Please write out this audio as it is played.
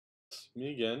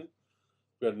me again.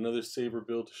 Got another saber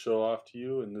build to show off to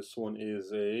you, and this one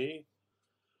is a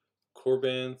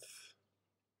Korbanth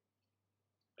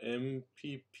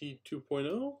MPP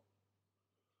 2.0.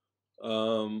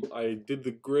 I did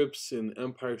the grips in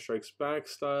Empire Strikes Back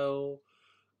style.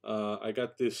 I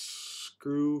got this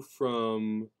screw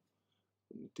from,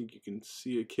 I think you can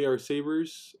see it, KR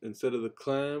Sabers instead of the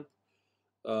clamp.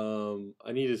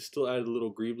 I need to still add a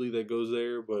little greebly that goes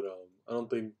there, but I don't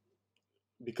think,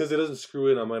 because it doesn't screw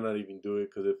in, I might not even do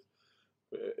it, because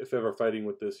if ever fighting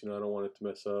with this, I don't want it to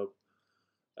mess up.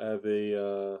 I have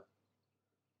the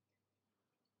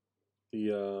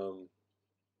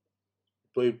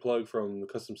blade plug from the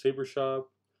custom saber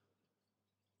shop,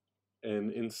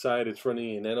 and inside it's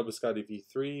running a Nano Biscotte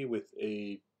V3 with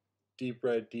a deep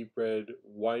red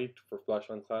white for flash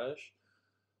on clash,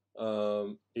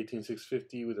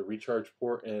 18650 with a recharge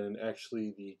port, and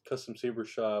actually the custom saber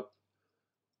shop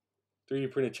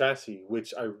 3D printed chassis,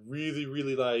 which I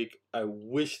really like. I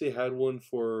wish they had one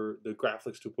for the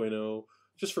Graphics 2.0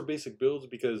 just for basic builds,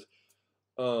 because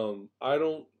I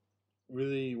don't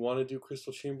really want to do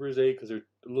crystal chambers, because they're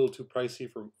a little too pricey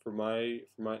for my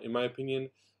in my opinion,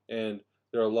 and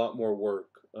they're a lot more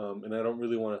work, and I don't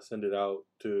really want to send it out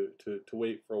to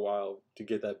wait for a while to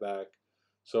get that back.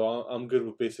 So I'm good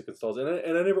with basic installs, and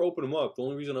I never open them up. The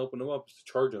only reason I open them up is to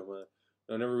charge them.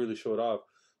 I never really show it off.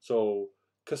 So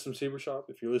Custom Saber Shop,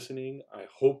 if you're listening, I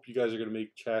hope you guys are going to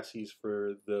make chassis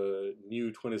for the new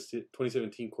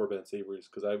 2017 Korbanth Sabers,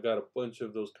 because I've got a bunch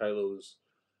of those Kylos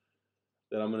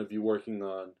that I'm going to be working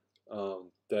on,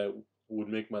 that would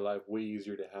make my life way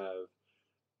easier to have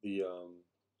the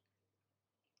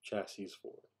chassis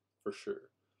for sure.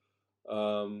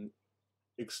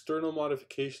 External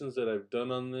modifications that I've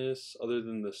done on this, other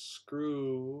than the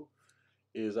screw,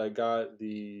 is I got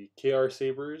the KR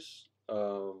Sabers,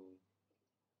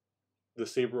 the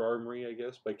Saber Armory, I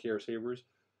guess, by KR Sabers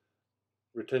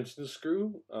retention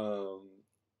screw.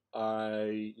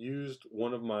 I used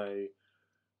one of my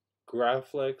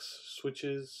Graflex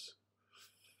switches,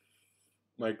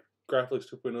 my Graflex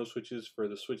 2.0 switches for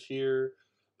the switch here.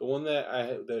 The one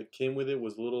that came with it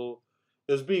was a little,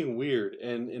 it was being weird,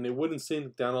 and it wouldn't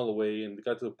sync down all the way, and it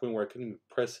got to the point where I couldn't even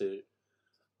press it.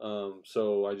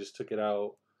 So I just took it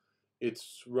out.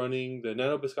 It's running the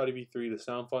Nano Biscotte V3. The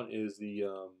sound font is the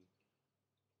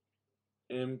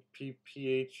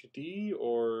MPPHD,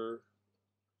 or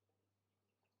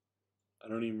I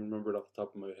don't even remember it off the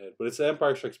top of my head, but it's the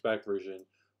Empire Strikes Back version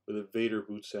with a Vader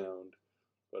boot sound.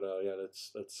 But yeah,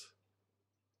 let's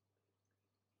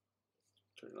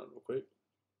turn it on real quick.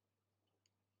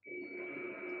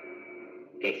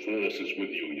 The Force is with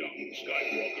you, young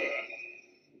Skywalker.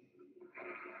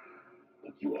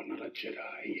 But you are not a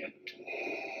Jedi yet.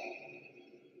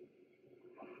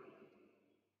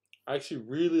 I actually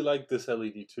really like this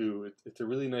LED too. It's a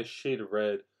really nice shade of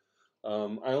red.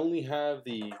 I only have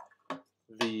the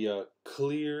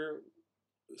clear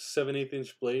 7/8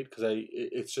 inch blade, because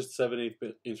it's just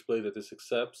 7/8 inch blade that this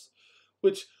accepts,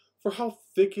 which for how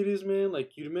thick it is, man,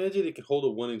 like you'd imagine it could hold a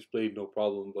 1-inch blade no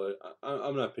problem, but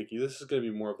I'm not picky. This is gonna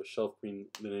be more of a shelf queen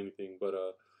than anything. But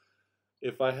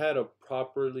if I had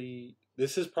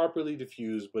this is properly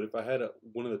diffused, but if I had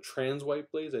one of the trans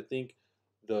white blades, I think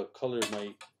the color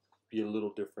might be a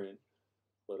little different.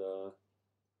 But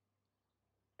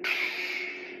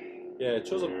yeah, it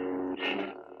shows up. Let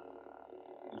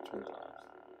me turn it off.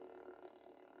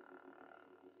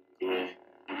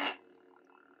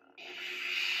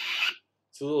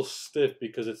 It's a little stiff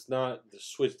because it's not the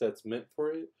switch that's meant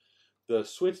for it. The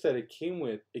switch that it came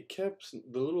with, it kept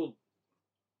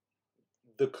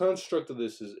the construct of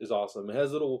this is awesome. It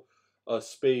has little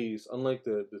space, unlike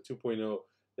the 2.0,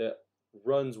 that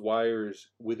runs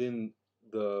wires within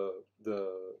the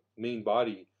main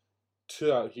body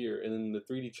to out here, and then the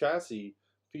 3D chassis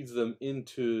feeds them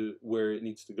into where it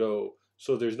needs to go.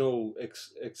 So there's no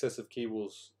excessive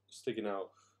cables sticking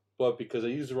out. But because I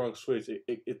used the wrong switch, you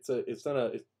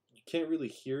can't really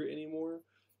hear it anymore.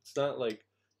 It's not like,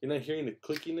 you're not hearing the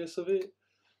clickiness of it,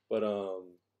 but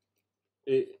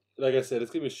it, like I said, it's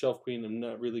gonna be a shelf queen. I'm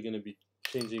not really gonna be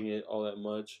changing it all that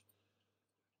much.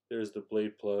 There's the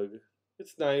blade plug.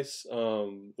 It's nice.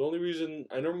 The only reason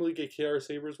I normally get KR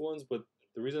Sabers ones, but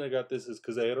the reason I got this is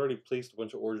because I had already placed a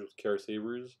bunch of orders with KR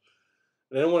Sabers,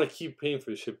 and I don't want to keep paying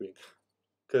for the shipping,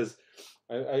 because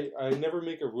I never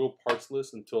make a real parts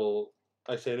list until,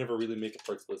 actually I never really make a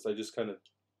parts list. I just kind of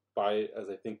buy it as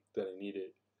I think that I need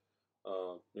it.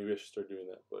 Maybe I should start doing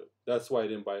that, but that's why I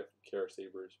didn't buy it from KR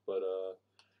Sabers. But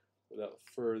without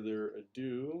further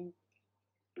ado,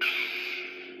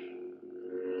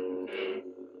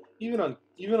 even the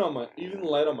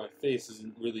light on my face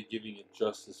isn't really giving it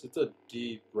justice. It's a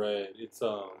deep red. It's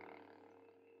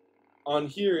on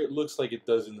here it looks like it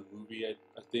does in the movie. I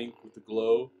think with the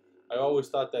glow. I always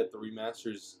thought that the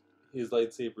remasters his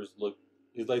lightsaber looked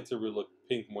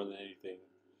pink more than anything.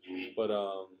 But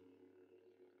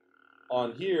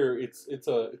on here it's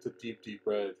a deep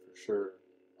red for sure.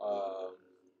 I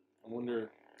wonder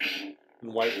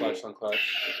in white flash on class.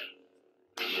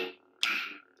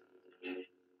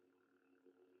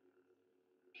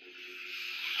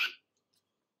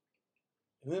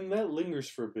 And then that lingers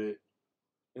for a bit.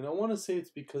 And I want to say it's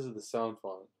because of the sound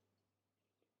font.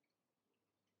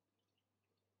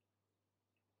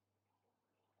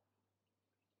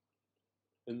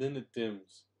 And then it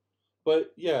dims.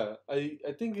 But yeah, I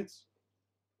think it's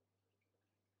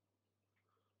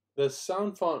the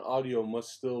sound font audio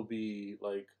must still be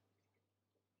like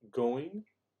going.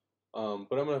 But I'm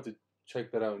gonna have to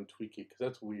check that out and tweak it because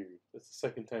that's weird. That's the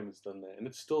second time it's done that, and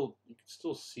it's still you can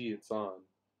still see it's on.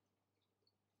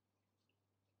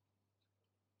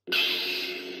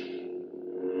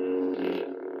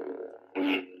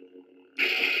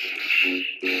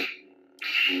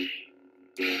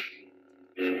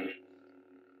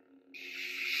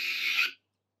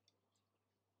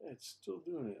 Yeah, it's still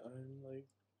doing it.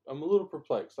 I'm a little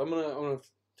perplexed. I'm gonna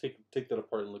take that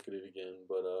apart and look at it again.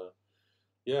 But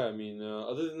yeah, I mean,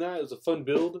 other than that, it was a fun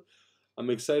build. I'm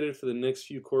excited for the next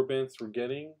few Korbanths we're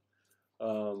getting.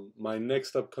 My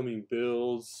next upcoming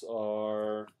builds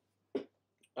are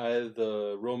I have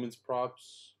the Romans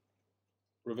props,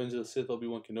 Revenge of the Sith,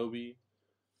 Obi-Wan Kenobi,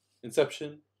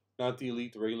 Inception, not the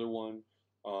Elite, the regular one.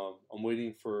 I'm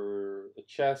waiting for the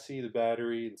chassis, the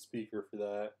battery, and speaker for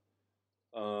that.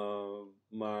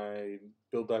 My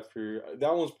build after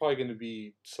that one's probably going to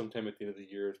be sometime at the end of the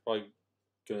year. It's probably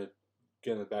going to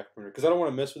get on the back burner because I don't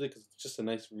want to mess with it because it's just a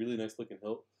nice, really nice looking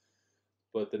hilt.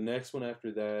 But the next one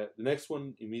after that, the next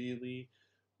one immediately,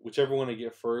 whichever one I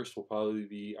get first will probably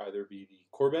be either be the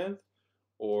Korbanth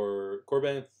or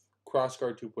Korbanth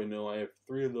Crossguard 2.0. I have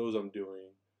 3 of those I'm doing,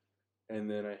 and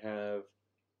then I have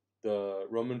the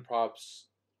Roman Props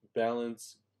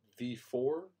Balance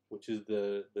V4, which is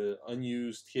the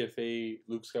unused TFA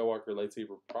Luke Skywalker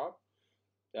lightsaber prop.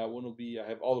 That one will be. I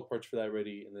have all the parts for that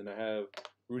ready, and then I have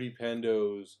Rudy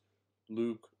Pando's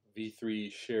Luke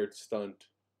V3 shared stunt.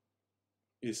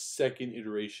 Is second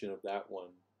iteration of that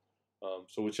one.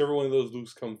 So whichever one of those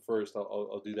Lukes come first,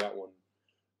 I'll do that one,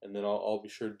 and then I'll be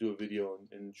sure to do a video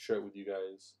and share it with you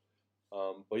guys.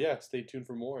 But yeah, stay tuned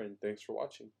for more, and thanks for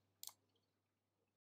watching.